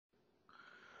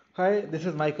Hi, this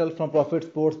is Michael from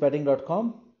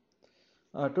ProfitSportsBetting.com.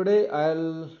 Today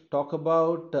I'll talk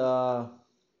about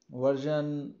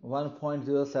version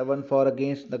 1.07 for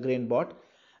Against the Grain bot.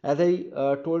 As I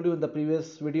told you in the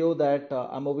previous video that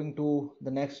I'm moving to the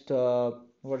next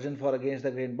version for Against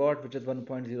the Grain bot, which is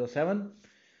 1.07.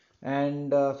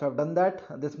 And so I've done that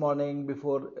this morning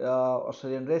before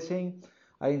Australian racing.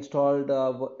 I installed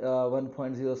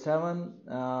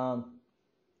 1.07.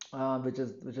 Which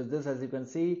is this, as you can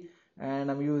see, and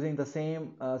I'm using the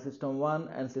same system 1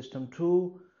 and system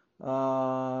 2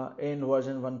 in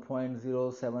version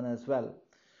 1.07 as well.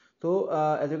 So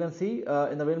as you can see,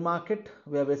 in the win market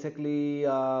we are basically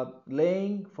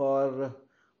laying for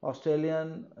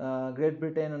Australian, Great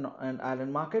Britain and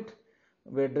Ireland market.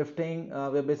 We're drifting,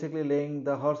 we're basically laying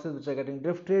the horses which are getting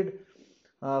drifted,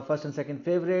 first and second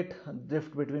favorite,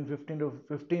 drift between 15 to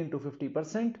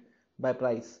 50% by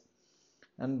price,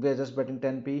 and we're just betting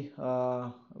 10p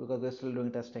because we're still doing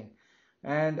testing.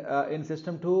 And in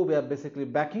system 2 we are basically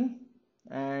backing,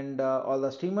 and all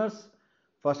the streamers,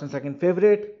 first and second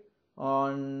favorite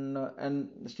on, and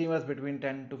streamers between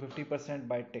 10 to 50%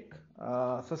 by tick.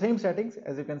 So same settings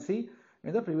as you can see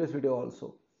in the previous video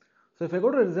also. So if I go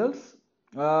to results,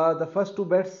 the first two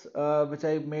bets which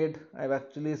I made, I've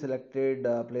actually selected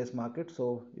place market,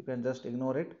 so you can just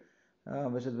ignore it,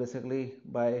 which is basically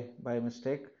by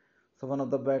mistake. So one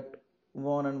of the bet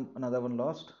won and another one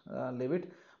lost, leave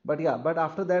it. But yeah, but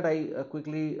after that I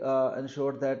quickly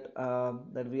ensured that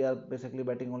that we are basically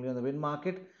betting only on the win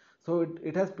market. So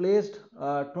it has placed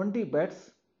 20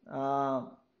 bets. I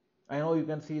know you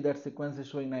can see that sequence is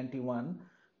showing 91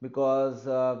 because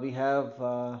we have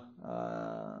a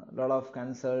lot of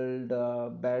cancelled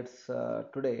bets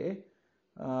today,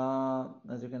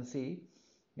 as you can see.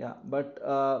 Yeah, but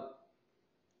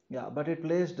it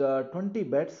placed 20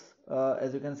 bets,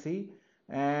 as you can see,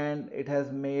 and it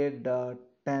has made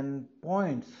 10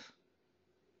 points.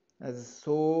 As I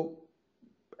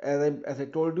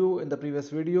told you in the previous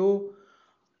video,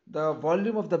 the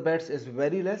volume of the bets is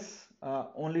very less,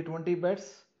 only 20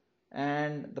 bets,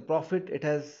 and the profit it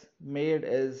has made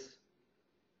is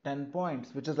 10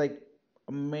 points, which is like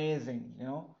amazing,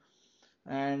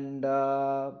 and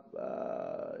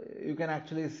you can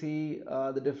actually see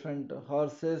the different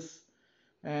horses,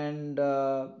 and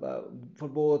for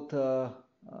both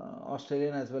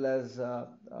Australian as well as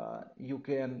UK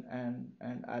and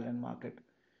Ireland market.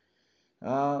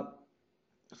 Uh,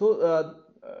 so,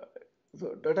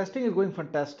 so the testing is going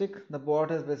fantastic. The bot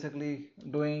is basically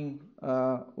doing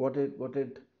what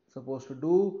it supposed to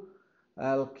do.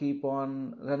 I'll keep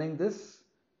on running this,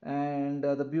 and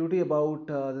the beauty about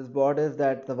this bot is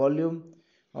that the volume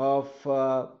of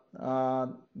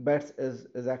bets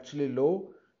is actually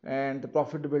low, and the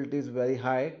profitability is very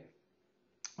high,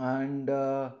 and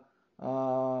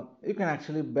you can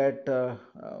actually bet $1,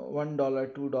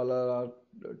 $2, or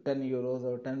 €10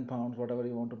 or £10, whatever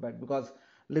you want to bet, because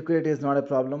liquidity is not a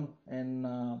problem in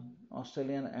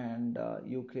Australian and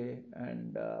UK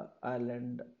and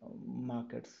Ireland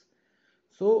markets.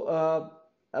 So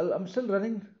I'm still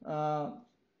running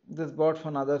this bot for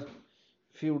another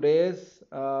few days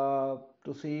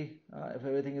to see if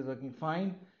everything is working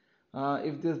fine.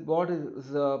 If this bot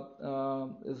is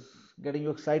getting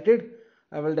you excited,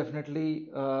 I will definitely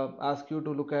ask you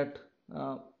to look at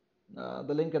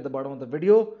the link at the bottom of the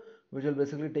video, which will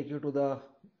basically take you to the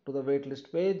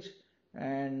waitlist page.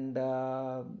 And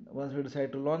once we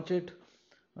decide to launch it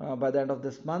by the end of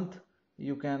this month,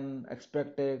 you can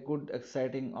expect a good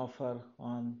exciting offer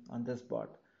on this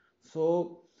bot.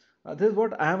 So this is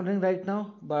what I am doing right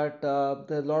now, but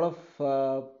there's a lot of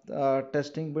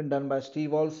testing been done by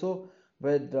Steve also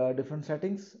with different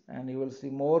settings, and you will see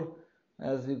more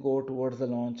as we go towards the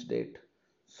launch date.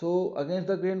 So Against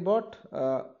the Grain bot,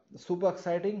 super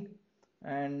exciting,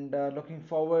 and looking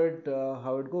forward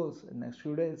how it goes in next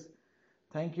few days.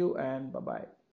 Thank you and bye bye.